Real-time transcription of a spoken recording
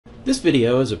This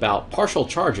video is about partial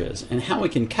charges and how we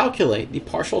can calculate the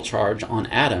partial charge on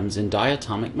atoms in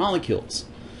diatomic molecules.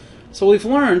 So we've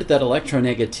learned that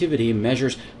electronegativity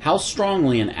measures how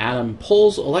strongly an atom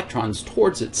pulls electrons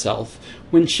towards itself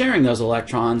when sharing those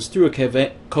electrons through a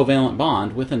covalent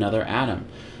bond with another atom.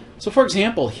 So for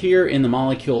example, here in the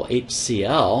molecule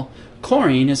HCl,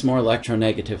 chlorine is more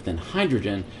electronegative than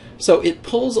hydrogen, so it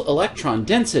pulls electron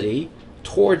density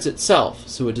towards itself.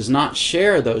 So it does not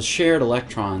share those shared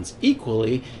electrons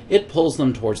equally, it pulls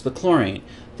them towards the chlorine.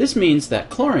 This means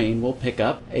that chlorine will pick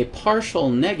up a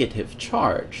partial negative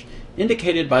charge,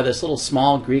 indicated by this little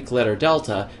small Greek letter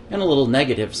delta and a little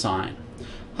negative sign.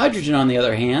 Hydrogen, on the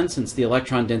other hand, since the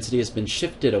electron density has been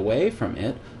shifted away from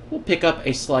it, will pick up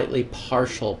a slightly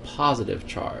partial positive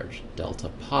charge,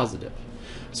 delta positive.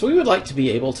 So we would like to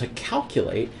be able to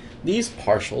calculate these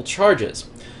partial charges.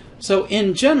 So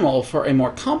in general, for a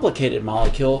more complicated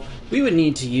molecule, we would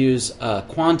need to use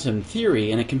quantum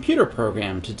theory and a computer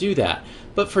program to do that.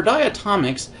 But for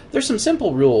diatomics, there's some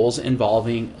simple rules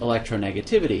involving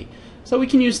electronegativity. So we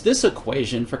can use this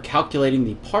equation for calculating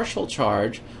the partial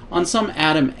charge on some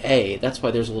atom A. That's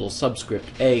why there's a little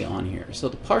subscript A on here. So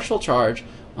the partial charge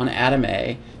on atom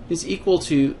A is equal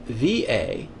to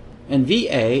VA, and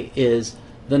VA is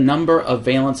the number of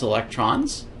valence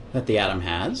electrons that the atom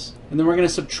has, and then we're going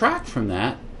to subtract from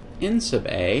that N sub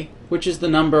A, which is the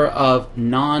number of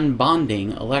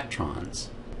non-bonding electrons.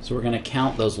 So we're going to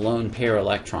count those lone pair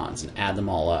electrons and add them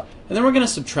all up. And then we're going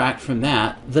to subtract from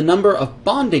that the number of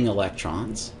bonding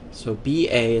electrons. So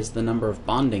BA is the number of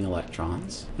bonding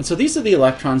electrons. And so these are the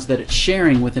electrons that it's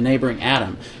sharing with a neighboring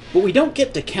atom. But we don't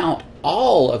get to count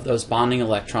all of those bonding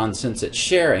electrons since it's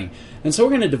sharing. And so we're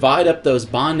going to divide up those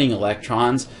bonding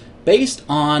electrons based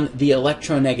on the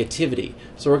electronegativity.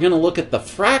 So we're going to look at the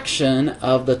fraction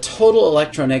of the total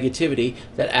electronegativity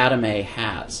that atom A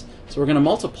has. So we're going to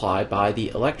multiply by the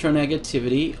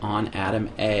electronegativity on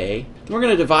atom A. Then we're going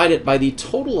to divide it by the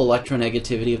total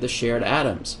electronegativity of the shared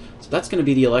atoms. So that's going to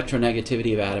be the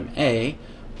electronegativity of atom A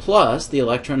plus the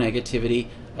electronegativity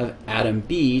of atom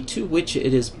B to which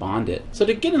it is bonded. So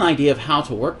to get an idea of how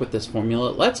to work with this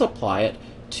formula, let's apply it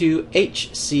to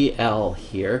HCl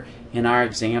here in our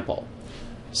example.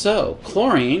 So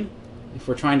chlorine, if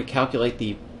we're trying to calculate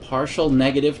the partial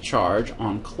negative charge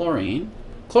on chlorine,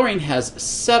 chlorine has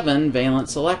 7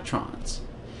 valence electrons.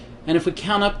 And if we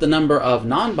count up the number of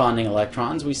non-bonding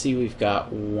electrons, we see we've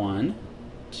got 1,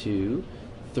 2,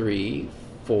 3,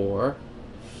 4,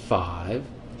 5,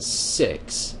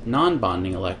 6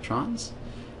 non-bonding electrons.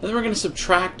 And then we're going to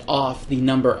subtract off the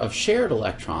number of shared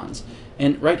electrons.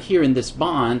 And right here in this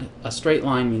bond, a straight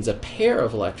line means a pair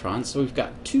of electrons, so we've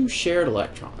got 2 shared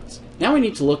electrons. Now we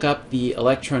need to look up the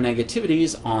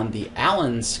electronegativities on the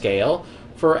Allen scale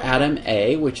for atom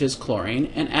A, which is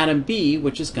chlorine, and atom B,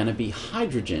 which is going to be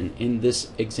hydrogen in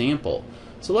this example.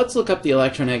 So let's look up the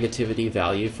electronegativity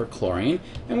value for chlorine,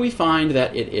 and we find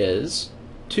that it is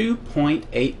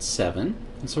 2.87.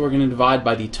 And so we're going to divide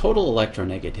by the total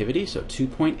electronegativity, so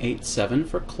 2.87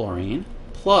 for chlorine,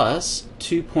 plus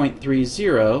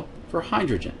 2.30 for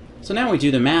hydrogen. So now we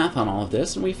do the math on all of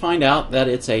this, and we find out that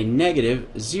it's a negative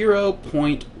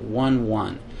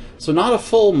 0.11. So not a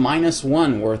full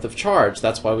 -1 worth of charge.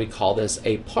 That's why we call this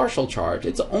a partial charge.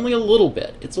 It's only a little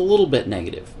bit. It's a little bit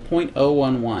negative,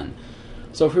 0.011.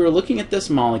 So if we were looking at this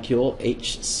molecule,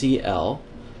 HCl,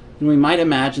 then we might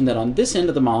imagine that on this end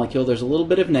of the molecule there's a little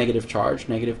bit of negative charge,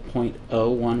 negative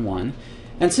 0.011.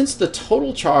 And since the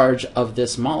total charge of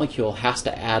this molecule has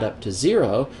to add up to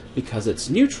 0 because it's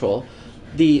neutral,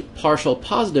 the partial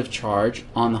positive charge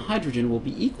on the hydrogen will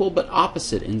be equal but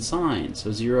opposite in sign. So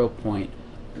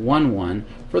 0.11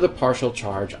 for the partial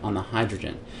charge on the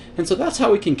hydrogen. And so that's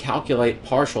how we can calculate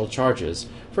partial charges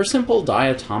for simple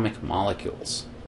diatomic molecules.